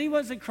 therefore, if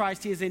anyone is in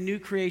Christ, he is a new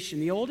creation.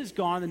 The old is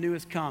gone, the new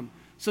has come.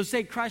 So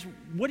say, Christ,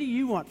 what do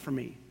you want from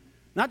me?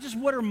 Not just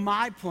what are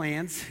my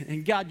plans,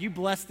 and God, you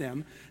bless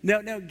them.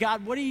 No,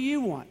 God, what do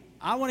you want?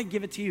 I want to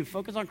give it to you.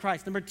 Focus on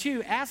Christ. Number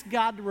 2, ask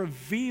God to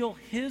reveal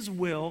his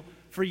will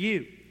for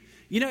you.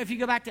 If you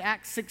go back to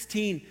Acts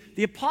 16,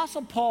 the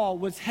Apostle Paul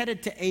was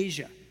headed to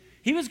Asia.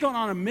 He was going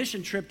on a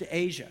mission trip to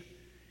Asia.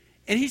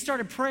 And he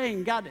started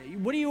praying, God,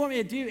 what do you want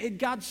me to do? And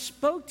God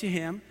spoke to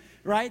him,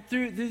 right,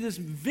 through this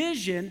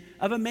vision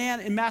of a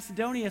man in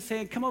Macedonia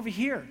saying, come over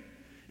here.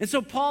 And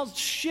so Paul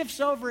shifts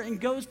over and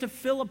goes to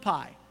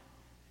Philippi.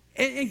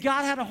 And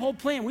God had a whole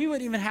plan. We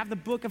wouldn't even have the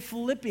book of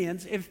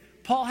Philippians if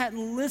Paul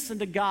hadn't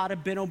listened to God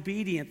and been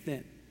obedient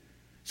then.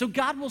 So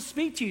God will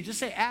speak to you. Just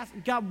say, ask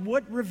God,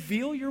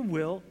 reveal your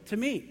will to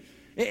me.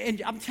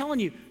 And I'm telling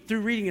you,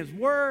 through reading his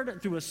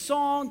word, through a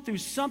song, through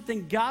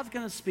something, God's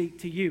going to speak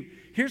to you.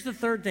 Here's the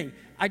third thing: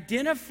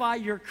 identify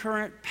your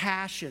current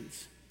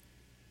passions.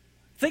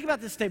 Think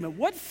about this statement.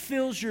 What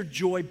fills your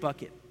joy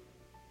bucket?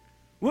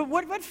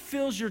 What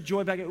fills your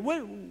joy bucket?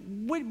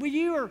 When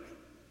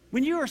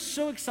you are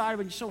so excited,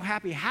 when you're so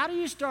happy, how do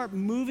you start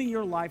moving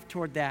your life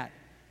toward that?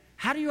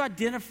 How do you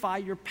identify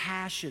your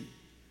passion?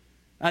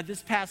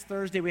 This past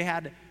Thursday, we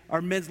had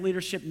our Men's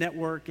Leadership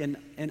Network, and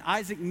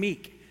Isaac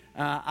Meek,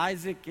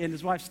 Isaac and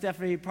his wife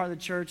Stephanie, part of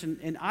the church,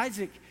 and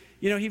Isaac,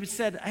 he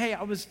said, hey,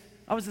 I was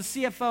the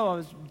CFO, I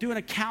was doing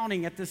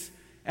accounting at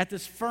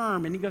this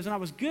firm, and he goes, and I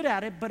was good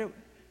at it, but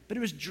it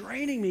was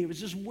draining me, it was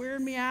just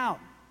wearing me out.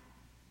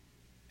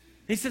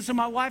 He said, so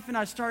my wife and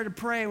I started to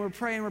pray, and we're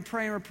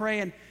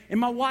praying, and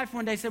my wife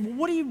one day said, well,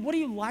 what do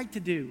you like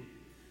to do?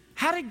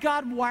 How did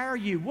God wire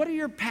you? What are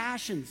your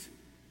passions?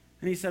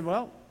 And he said,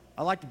 well,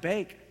 I like to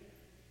bake.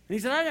 And he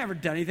said, I've never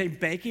done anything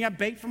baking. I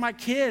baked for my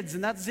kids,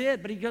 and that's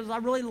it. But he goes, I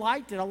really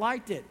liked it. I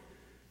liked it.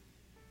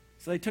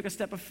 So they took a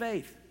step of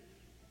faith.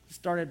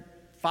 Started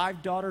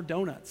 5-Daughter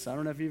Donuts. I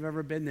don't know if you've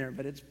ever been there,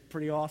 but it's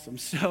pretty awesome.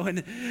 So,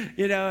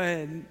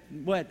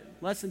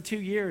 less than 2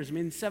 years,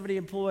 70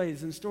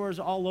 employees and stores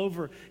all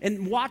over.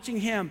 And watching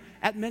him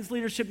at Men's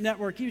Leadership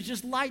Network, he was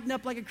just lighting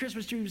up like a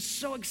Christmas tree. He was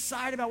so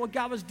excited about what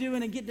God was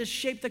doing and getting to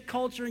shape the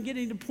culture and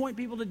getting to point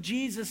people to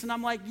Jesus. And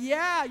I'm like,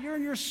 yeah, you're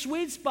in your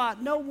sweet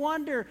spot. No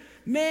wonder.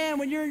 Man,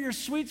 when you're in your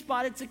sweet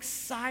spot, it's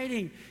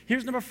exciting.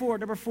 Here's number 4.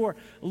 Number 4,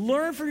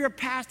 learn from your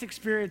past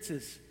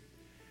experiences.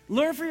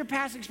 Learn from your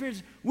past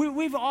experiences.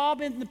 We've all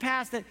been in the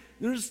past that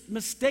there's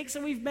mistakes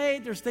that we've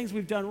made, there's things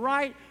we've done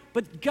right,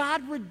 but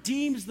God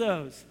redeems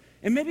those.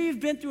 And maybe you've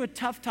been through a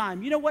tough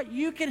time. You know what?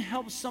 You can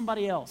help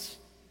somebody else.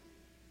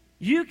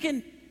 You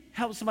can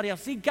help somebody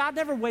else. See, God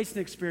never wastes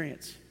an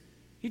experience.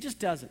 He just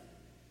doesn't.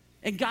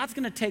 And God's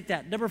going to take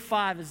that. Number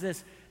 5 is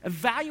this: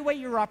 evaluate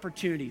your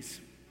opportunities.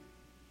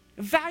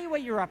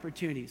 Evaluate your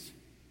opportunities.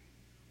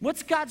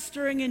 What's God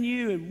stirring in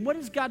you, and what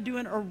is God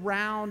doing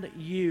around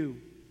you?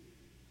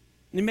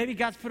 And maybe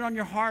God's put on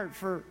your heart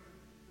for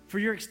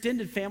your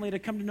extended family to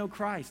come to know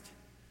Christ.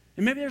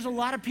 And maybe there's a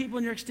lot of people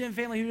in your extended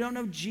family who don't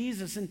know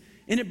Jesus, and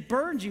it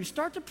burdens you.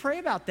 Start to pray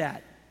about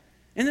that.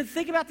 And then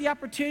think about the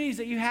opportunities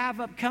that you have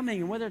upcoming,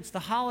 and whether it's the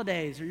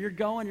holidays or you're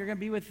going to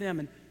be with them.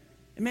 And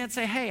man,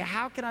 say, hey,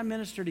 how can I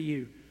minister to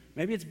you?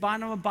 Maybe it's buying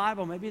them a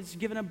Bible. Maybe it's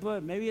giving a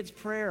book. Maybe it's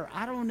prayer.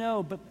 I don't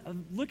know, but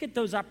look at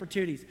those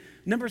opportunities.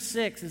 Number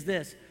 6 is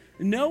this: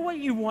 know what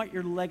you want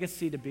your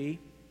legacy to be.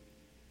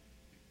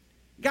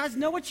 Guys,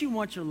 know what you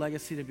want your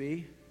legacy to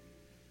be.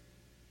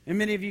 And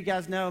many of you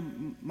guys know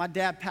my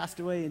dad passed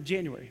away in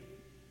January.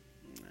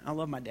 I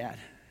love my dad.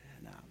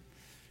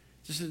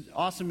 Just an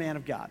awesome man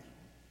of God.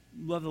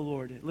 Love the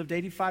Lord. Lived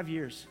 85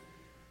 years.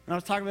 And I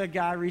was talking with a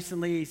guy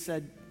recently. He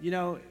said,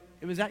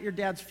 it was at your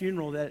dad's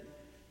funeral that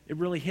it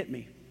really hit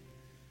me.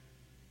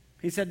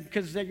 He said,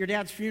 because at your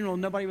dad's funeral,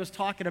 nobody was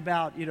talking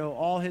about,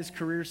 all his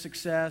career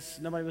success.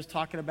 Nobody was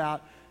talking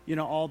about,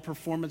 all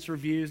performance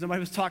reviews. Nobody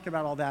was talking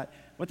about all that.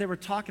 What they were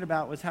talking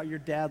about was how your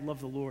dad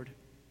loved the Lord.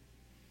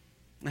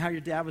 And how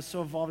your dad was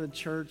so involved in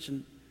church,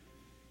 and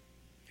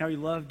how he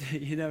loved,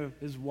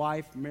 his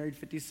wife, married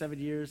 57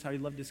 years, how he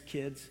loved his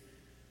kids.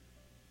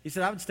 He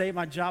said, I would stay at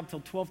my job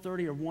till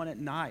 12:30 or 1 at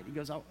night. He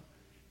goes, I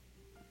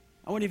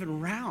wasn't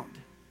even around.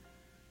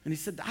 And he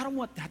said, I don't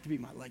want that to be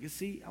my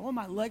legacy. I want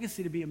my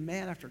legacy to be a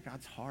man after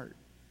God's heart.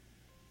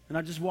 And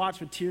I just watched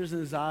with tears in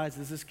his eyes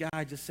as this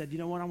guy just said, you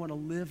know what, I want to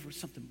live for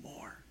something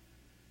more.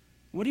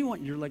 What do you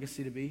want your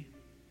legacy to be?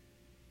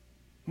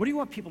 What do you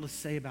want people to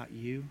say about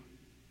you?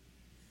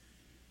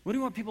 What do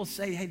you want people to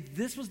say, hey,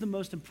 this was the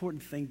most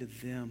important thing to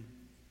them?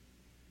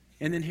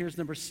 And then here's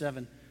number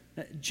 7.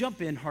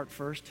 Jump in heart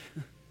first.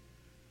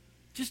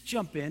 Just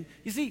jump in.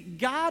 You see,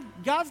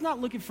 God's not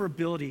looking for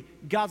ability.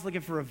 God's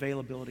looking for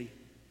availability.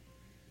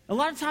 A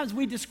lot of times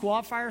we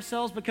disqualify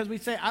ourselves because we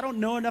say, I don't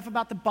know enough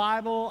about the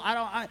Bible.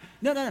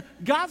 No.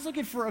 God's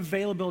looking for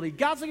availability.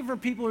 God's looking for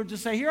people who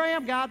just say, here I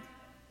am, God.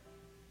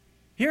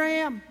 Here I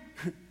am.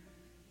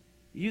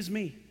 Use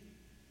me.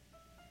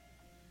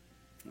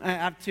 I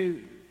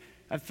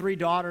have 3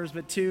 daughters,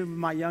 but 2,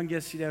 my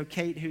youngest,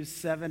 Kate, who's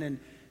 7, and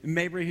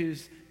Mabry,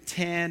 who's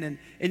 10. And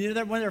one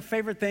of their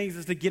favorite things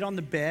is to get on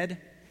the bed,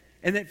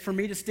 and then for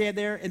me to stand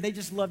there, and they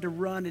just love to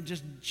run and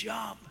just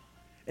jump.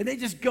 And they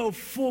just go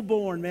full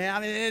born, man. I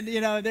mean,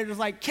 and, they're just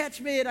like, catch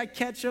me, and I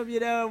catch them,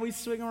 we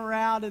swing them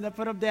around, and I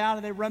put them down,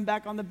 and they run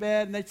back on the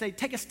bed, and they say,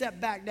 take a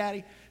step back,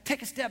 Daddy,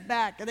 take a step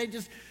back. And they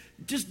just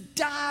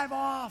dive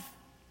off.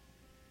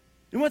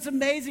 And what's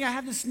amazing, I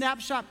have this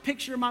snapshot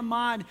picture in my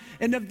mind,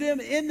 and of them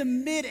in the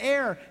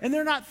midair, and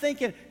they're not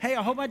thinking, hey,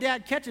 I hope my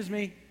dad catches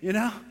me,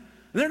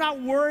 They're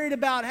not worried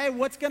about, hey,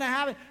 what's going to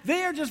happen?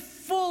 They are just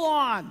full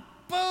on,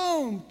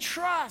 boom,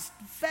 trust,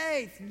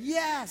 faith,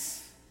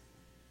 yes.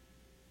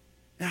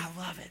 And I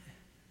love it.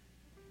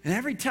 And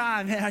every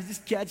time, man, I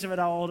just catch them and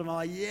I hold them. I'm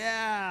like,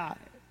 yeah.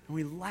 And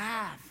we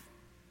laugh.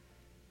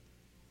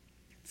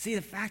 See,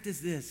 the fact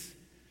is this.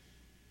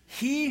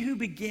 He who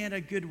began a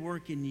good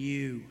work in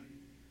you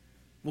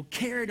will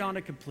carry it on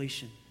to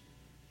completion.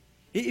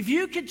 If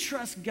you can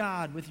trust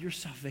God with your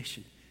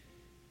salvation,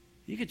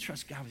 you can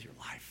trust God with your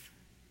life.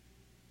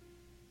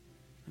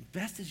 The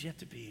best is yet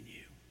to be in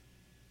you.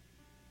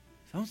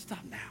 So don't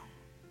stop now.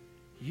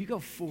 You go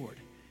forward.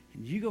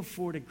 And you go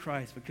forward in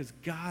Christ because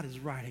God is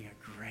writing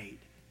a great,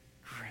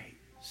 great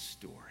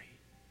story.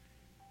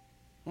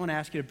 I want to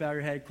ask you to bow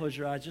your head, close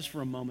your eyes just for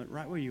a moment,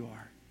 right where you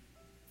are.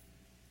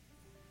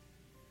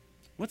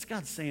 What's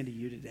God saying to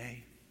you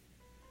today?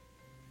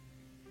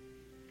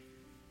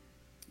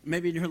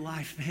 Maybe in your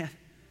life, man.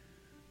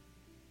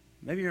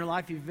 Maybe in your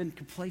life you've been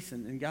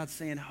complacent and God's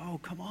saying, oh,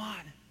 come on.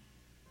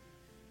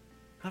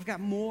 I've got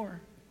more.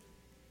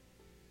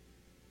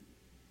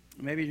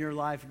 Maybe in your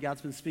life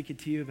God's been speaking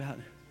to you about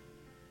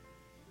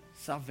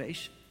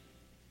salvation,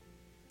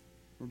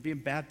 or being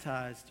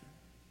baptized,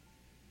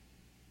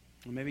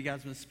 or maybe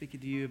God's been speaking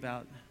to you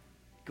about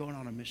going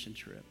on a mission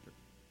trip,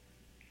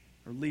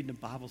 or leading a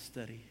Bible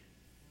study,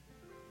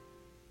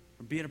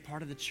 or being a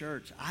part of the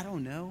church. I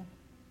don't know.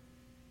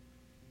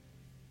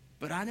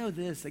 But I know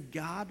this, that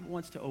God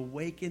wants to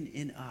awaken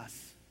in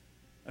us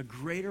a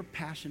greater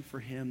passion for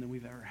Him than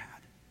we've ever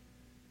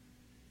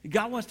had.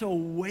 God wants to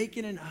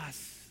awaken in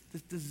us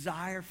this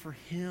desire for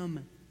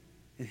Him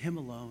and Him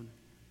alone.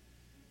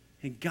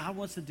 And God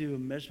wants to do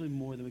immeasurably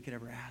more than we could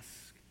ever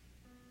ask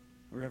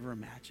or ever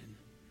imagine.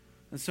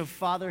 And so,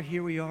 Father,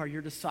 here we are,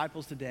 your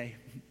disciples today.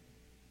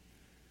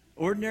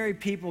 Ordinary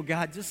people,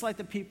 God, just like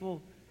the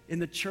people in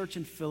the church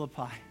in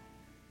Philippi.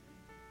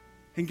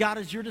 And God,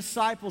 as your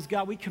disciples,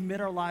 God, we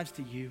commit our lives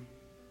to you.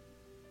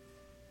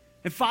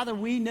 And Father,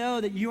 we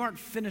know that you aren't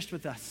finished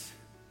with us.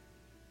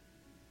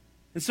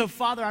 And so,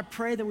 Father, I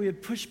pray that we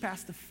would push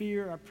past the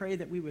fear. I pray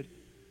that we would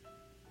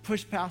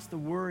push past the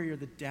worry or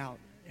the doubt,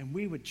 and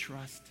we would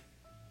trust.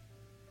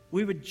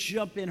 We would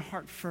jump in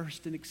heart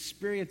first and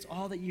experience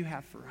all that you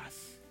have for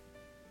us.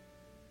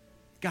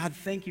 God,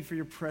 thank you for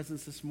your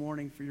presence this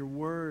morning, for your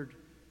word,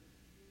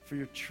 for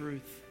your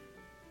truth.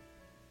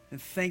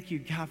 And thank you,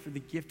 God, for the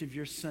gift of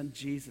your Son,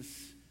 Jesus,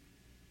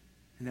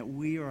 and that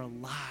we are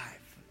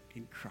alive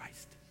in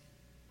Christ.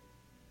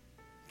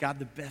 God,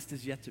 the best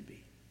is yet to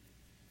be,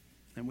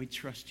 and we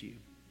trust you.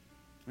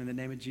 In the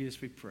name of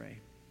Jesus we pray.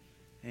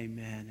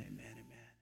 Amen, amen.